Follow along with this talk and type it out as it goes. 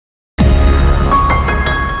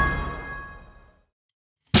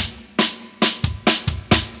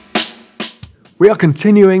We are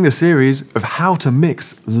continuing the series of how to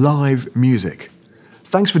mix live music.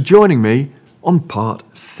 Thanks for joining me on part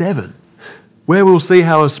 7, where we'll see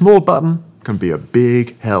how a small button can be a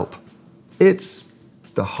big help. It's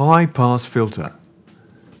the high-pass filter.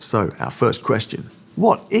 So, our first question,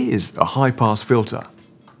 what is a high-pass filter?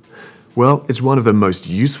 Well, it's one of the most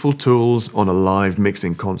useful tools on a live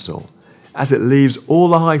mixing console, as it leaves all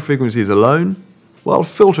the high frequencies alone while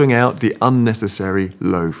filtering out the unnecessary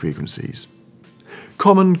low frequencies.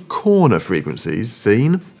 Common corner frequencies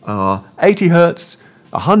seen are 80 Hz,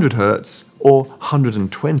 100 Hz, or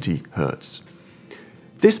 120 Hz.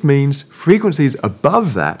 This means frequencies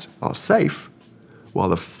above that are safe, while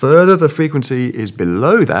the further the frequency is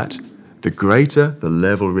below that, the greater the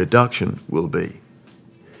level reduction will be.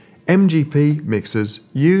 MGP mixers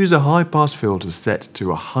use a high-pass filter set to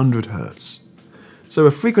 100 Hz. So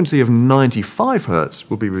a frequency of 95 Hz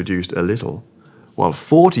will be reduced a little, while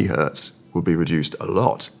 40 Hz will be reduced a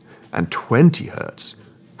lot, and 20 Hz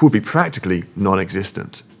will be practically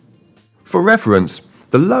non-existent. For reference,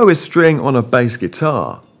 the lowest string on a bass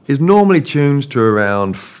guitar is normally tuned to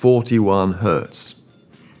around 41 Hz.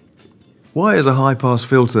 Why is a high-pass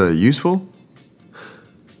filter useful?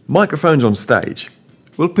 Microphones on stage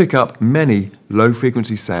will pick up many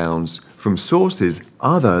low-frequency sounds from sources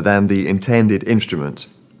other than the intended instrument.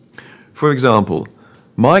 For example,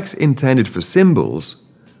 mics intended for cymbals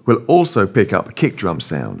will also pick up kick drum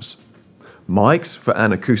sounds. Mics for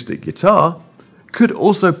an acoustic guitar could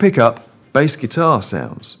also pick up bass guitar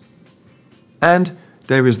sounds. And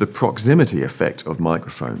there is the proximity effect of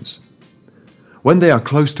microphones. When they are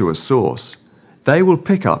close to a source, they will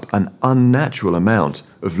pick up an unnatural amount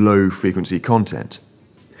of low-frequency content.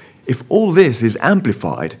 If all this is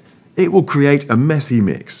amplified, it will create a messy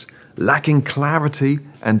mix, lacking clarity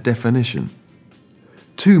and definition.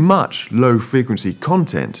 Too much low-frequency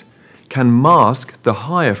content can mask the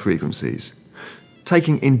higher frequencies,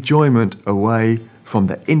 taking enjoyment away from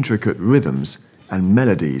the intricate rhythms and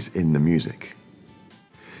melodies in the music.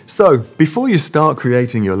 So, before you start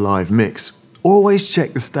creating your live mix, always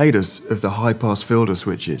check the status of the high-pass filter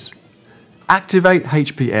switches. Activate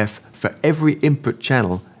HPF for every input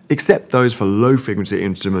channel except those for low-frequency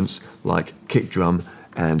instruments like kick drum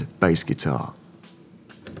and bass guitar.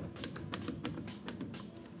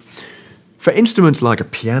 For instruments like a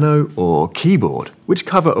piano or keyboard, which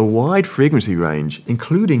cover a wide frequency range,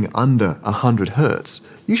 including under 100 Hz,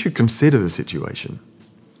 you should consider the situation.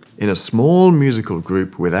 In a small musical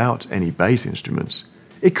group without any bass instruments,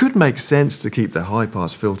 it could make sense to keep the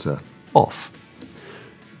high-pass filter off.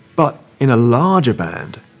 But in a larger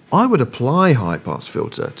band, I would apply high-pass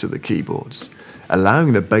filter to the keyboards,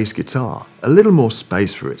 allowing the bass guitar a little more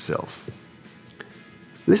space for itself.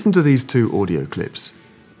 Listen to these two audio clips.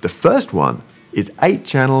 The first one is 8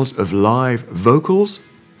 channels of live vocals,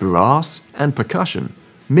 brass and percussion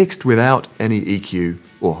mixed without any EQ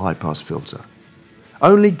or high-pass filter.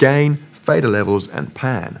 Only gain, fader levels and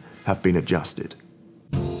pan have been adjusted.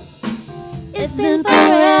 It's been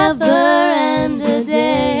forever and a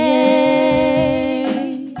day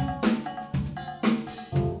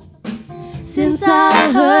since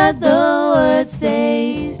I heard the words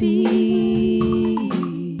they speak.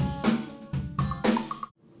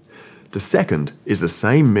 The second is the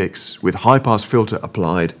same mix with high-pass filter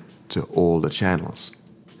applied to all the channels.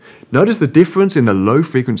 Notice the difference in the low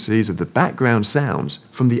frequencies of the background sounds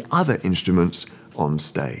from the other instruments on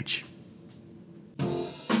stage.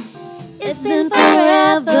 It's been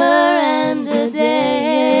forever and a day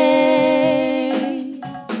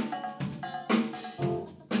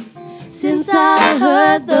since I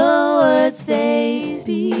heard the words they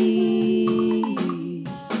speak.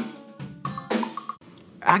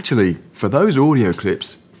 Actually, for those audio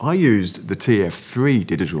clips, I used the TF3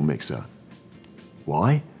 digital mixer.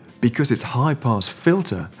 Why? Because its high-pass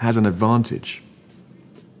filter has an advantage.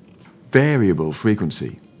 Variable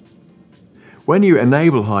frequency. When you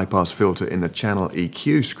enable high-pass filter in the channel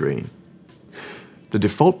EQ screen, the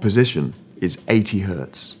default position is 80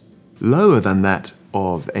 Hz, lower than that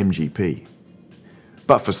of MGP.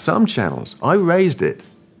 But for some channels, I raised it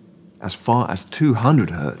as far as 200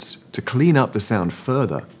 Hz to clean up the sound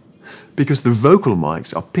further, because the vocal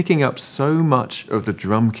mics are picking up so much of the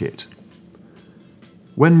drum kit.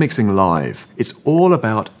 When mixing live, it's all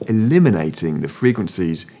about eliminating the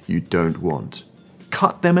frequencies you don't want.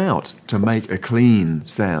 Cut them out to make a clean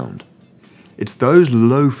sound. It's those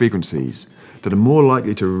low frequencies that are more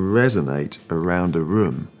likely to resonate around a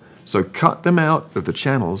room, so cut them out of the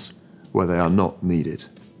channels where they are not needed.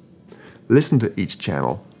 Listen to each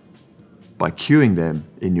channel by cueing them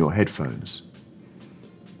in your headphones.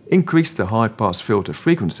 Increase the high-pass filter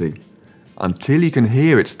frequency until you can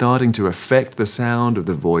hear it starting to affect the sound of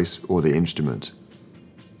the voice or the instrument.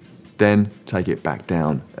 Then take it back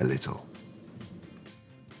down a little.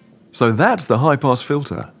 So that's the high-pass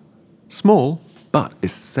filter. Small, but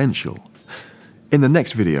essential. In the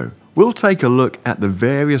next video, we'll take a look at the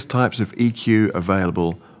various types of EQ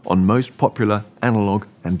available on most popular analog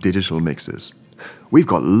and digital mixers. We've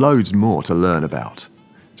got loads more to learn about.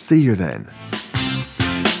 See you then.